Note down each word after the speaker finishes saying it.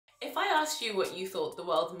I asked you what you thought the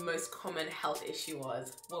world's most common health issue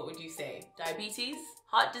was, what would you say? Diabetes?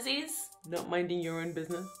 Heart disease? Not minding your own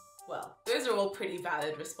business? Well, those are all pretty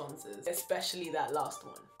valid responses, especially that last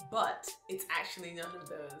one. But it's actually none of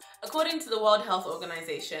those. According to the World Health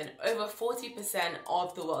Organization, over 40%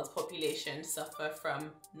 of the world's population suffer from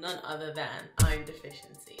none other than iron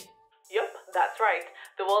deficiency. Yup, that's right.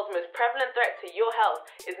 The world's most prevalent threat to your health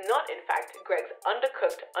is not, in fact, Greg's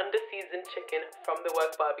undercooked, underseasoned chicken from the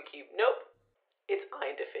work barbecue. Nope. It's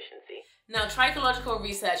iron deficiency. Now, Trichologist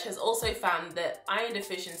research has also found that iron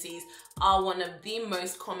deficiencies are one of the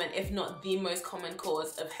most common, if not the most common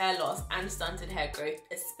cause of hair loss and stunted hair growth,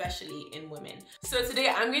 especially in women. So today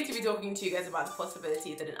I'm going to be talking to you guys about the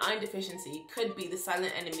possibility that an iron deficiency could be the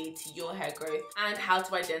silent enemy to your hair growth and how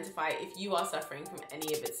to identify if you are suffering from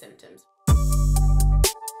any of its symptoms.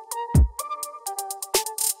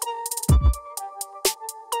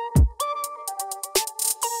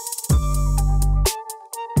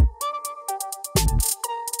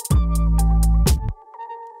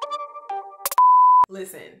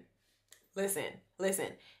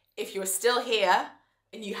 Listen. If you're still here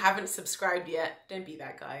and you haven't subscribed yet, don't be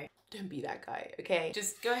that guy. Don't be that guy, okay?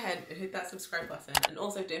 Just go ahead and hit that subscribe button, and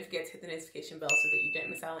also don't forget to hit the notification bell so that you don't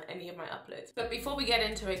miss out on any of my uploads. But before we get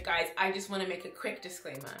into it, guys, I just want to make a quick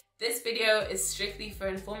disclaimer. This video is strictly for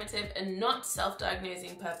informative and not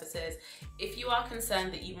self-diagnosing purposes. If you are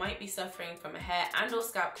concerned that you might be suffering from a hair and or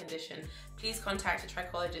scalp condition, please contact a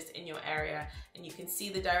trichologist in your area, and you can see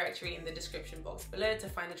the directory in the description box below to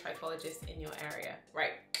find the trichologist in your area.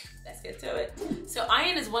 Right, let's get to it. So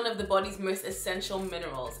iron is one of the body's most essential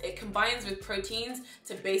minerals. It combines with proteins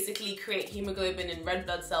to basically create hemoglobin in red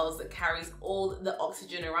blood cells that carries all the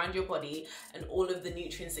oxygen around your body and all of the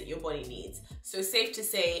nutrients that your body needs. So safe to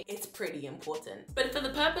say, it's pretty important. But for the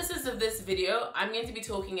purposes of this video, I'm going to be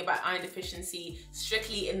talking about iron deficiency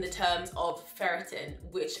strictly in the terms of ferritin,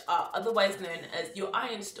 which are otherwise known as your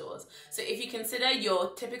iron stores. So if you consider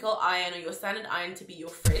your typical iron or your standard iron to be your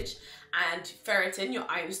fridge, and ferritin, your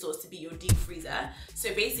iron stores, to be your deep freezer.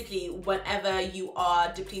 So basically, whenever you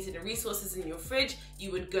are depleted in resources in your fridge,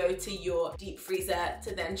 you would go to your deep freezer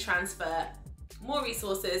to then transfer more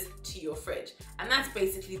resources to your fridge. And that's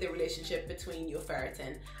basically the relationship between your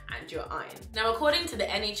ferritin and your iron. Now, according to the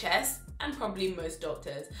NHS, and probably most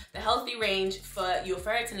doctors, the healthy range for your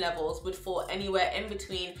ferritin levels would fall anywhere in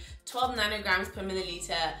between 12 nanograms per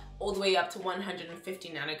milliliter all the way up to 150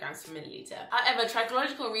 nanograms per milliliter. However,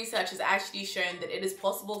 trichologist research has actually shown that it is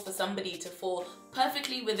possible for somebody to fall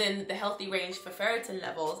perfectly within the healthy range for ferritin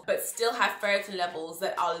levels, but still have ferritin levels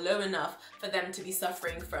that are low enough for them to be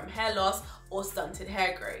suffering from hair loss or stunted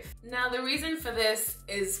hair growth. Now, the reason for this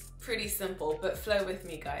is pretty simple, but flow with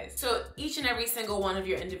me, guys. So each and every single one of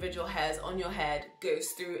your individual hairs on your head goes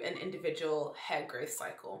through an individual hair growth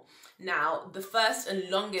cycle. Now, the first and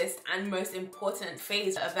longest and most important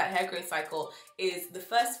phase of that hair growth cycle is the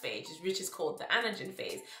first phase, which is called the anagen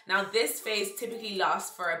phase. Now, this phase typically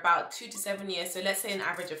lasts for about 2 to 7 years, so let's say an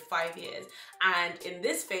average of 5 years. And in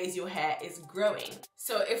this phase, your hair is growing.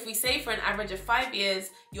 So if we say for an average of 5 years,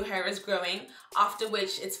 your hair is growing, after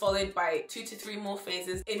which it's followed by 2 to 3 more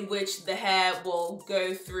phases in which the hair will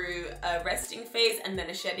go through a resting phase and then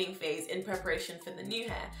a shedding phase in preparation for the new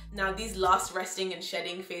hair. Now, these last resting and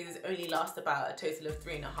shedding phases only last about a total of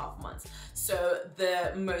 3.5 months. So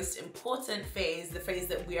the most important phase, the phase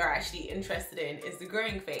that we are actually interested in, is the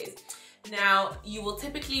growing phase. Now, you will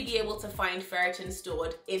typically be able to find ferritin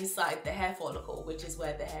stored inside the hair follicle, which is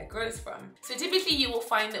where the hair grows from. So typically you will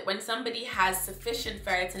find that when somebody has sufficient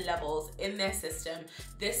ferritin levels in their system,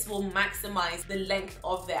 this will maximize the length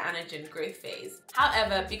of their anagen growth phase.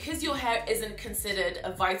 However, because your hair isn't considered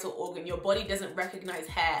a vital organ, your body doesn't recognize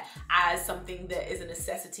hair as something that is a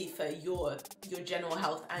necessity for your general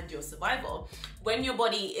health and your survival. When your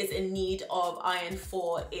body is in need of iron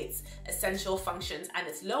for its essential functions and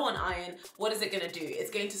it's low on iron, what is it going to do?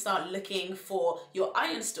 It's going to start looking for your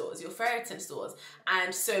iron stores, your ferritin stores.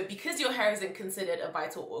 And so because your hair isn't considered a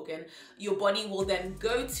vital organ, your body will then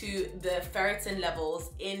go to the ferritin levels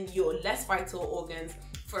in your less vital organs.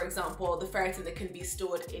 For example, the ferritin that can be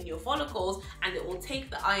stored in your follicles, and it will take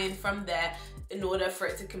the iron from there in order for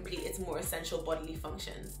it to complete its more essential bodily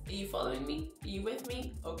functions. Are you following me? Are you with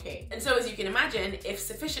me? Okay. And so as you can imagine, if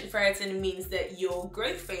sufficient ferritin means that your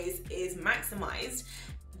growth phase is maximized,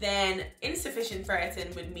 then insufficient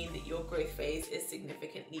ferritin would mean that your growth phase is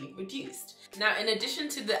significantly reduced. Now, in addition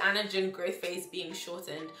to the anagen growth phase being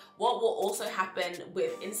shortened, what will also happen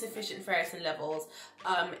with insufficient ferritin levels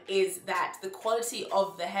is that the quality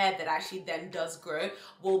of the hair that actually then does grow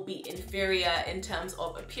will be inferior in terms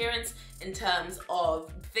of appearance, in terms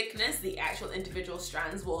of thickness. The actual individual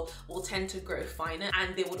strands will tend to grow finer,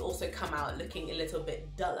 and they would also come out looking a little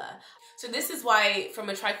bit duller. So this is why, from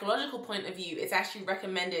a trichological point of view, it's actually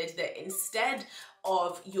recommended that instead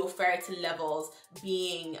of your ferritin levels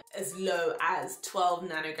being as low as 12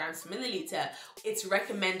 nanograms per milliliter, it's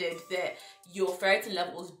recommended that your ferritin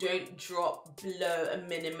levels don't drop below a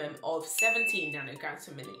minimum of 17 nanograms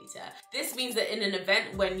per milliliter. This means that in an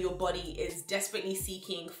event when your body is desperately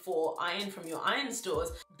seeking for iron from your iron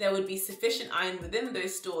stores, there would be sufficient iron within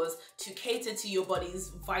those stores to cater to your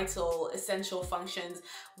body's vital, essential functions,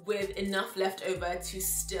 with enough left over to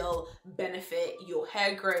still benefit your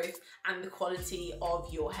hair growth and the quality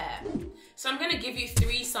of your hair. So I'm going to give you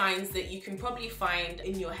 3 signs that you can probably find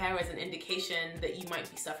in your hair as an indication that you might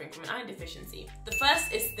be suffering from an iron deficiency. The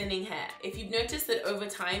first is thinning hair. If you've noticed that over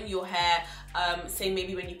time your hair, say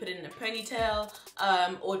maybe when you put it in a ponytail,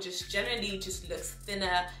 or just generally just looks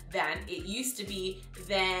thinner than it used to be,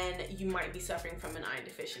 then you might be suffering from an iron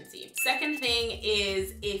deficiency. Second thing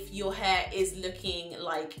is if your hair is looking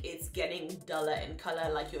like it's getting duller in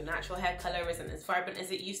color, like your natural hair color isn't as vibrant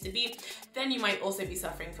as it used to be, then you might also be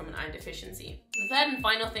suffering from an iron deficiency. The third and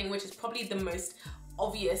final thing, which is probably the most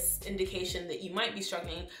obvious indication that you might be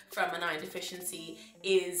struggling from an iron deficiency,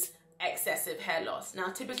 is excessive hair loss. Now,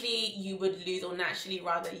 typically you would lose, or naturally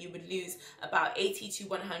rather, you would lose about 80 to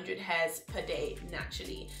 100 hairs per day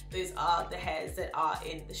naturally. Those are the hairs that are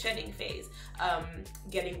in the shedding phase,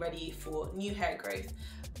 getting ready for new hair growth.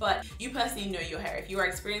 But you personally know your hair. If you are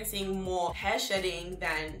experiencing more hair shedding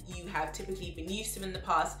than you have typically been used to in the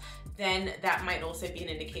past, then that might also be an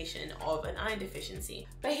indication of an iron deficiency.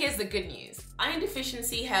 But here's the good news. Iron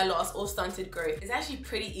deficiency, hair loss, or stunted growth is actually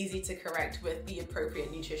pretty easy to correct with the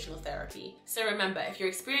appropriate nutritional therapy. So remember, if you're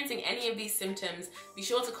experiencing any of these symptoms, be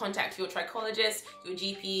sure to contact your trichologist, your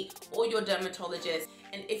GP, or your dermatologist.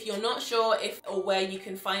 And if you're not sure if or where you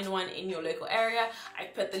can find one in your local area, I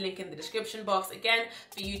put the link in the description box again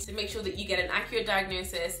for you to make sure that you get an accurate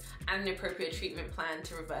diagnosis and an appropriate treatment plan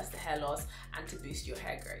to reverse the hair loss and to boost your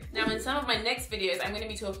hair growth. Now, in some of my next videos, I'm going to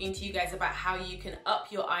be talking to you guys about how you can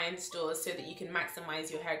up your iron stores so that you can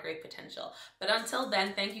maximize your hair growth potential. But until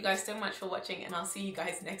then, thank you guys so much for watching, and I'll see you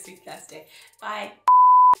guys next week, Thursday. Bye.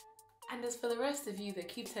 And as for the rest of you that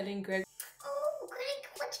keep telling Greg, "Oh,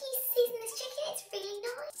 Greg, what do you season this chicken? It's really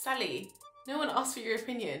nice." Sally, no one asked for your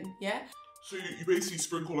opinion, yeah? So you basically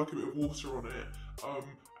sprinkle like a bit of water on it,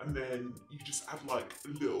 and then you just add like a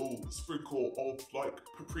little sprinkle of like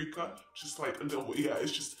paprika, just like a little, yeah,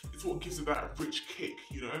 it's what gives it that rich kick,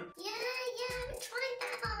 you know? Yeah, I haven't tried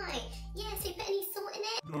that, have I? Yeah, so you put any salt in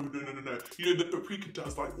it? No. You know, the paprika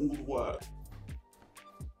does like all the work.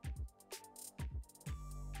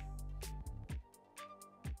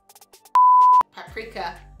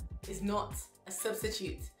 Paprika is not a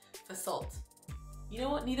substitute for salt. You know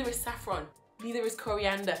what? Neither is saffron, neither is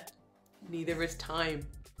coriander, neither is thyme.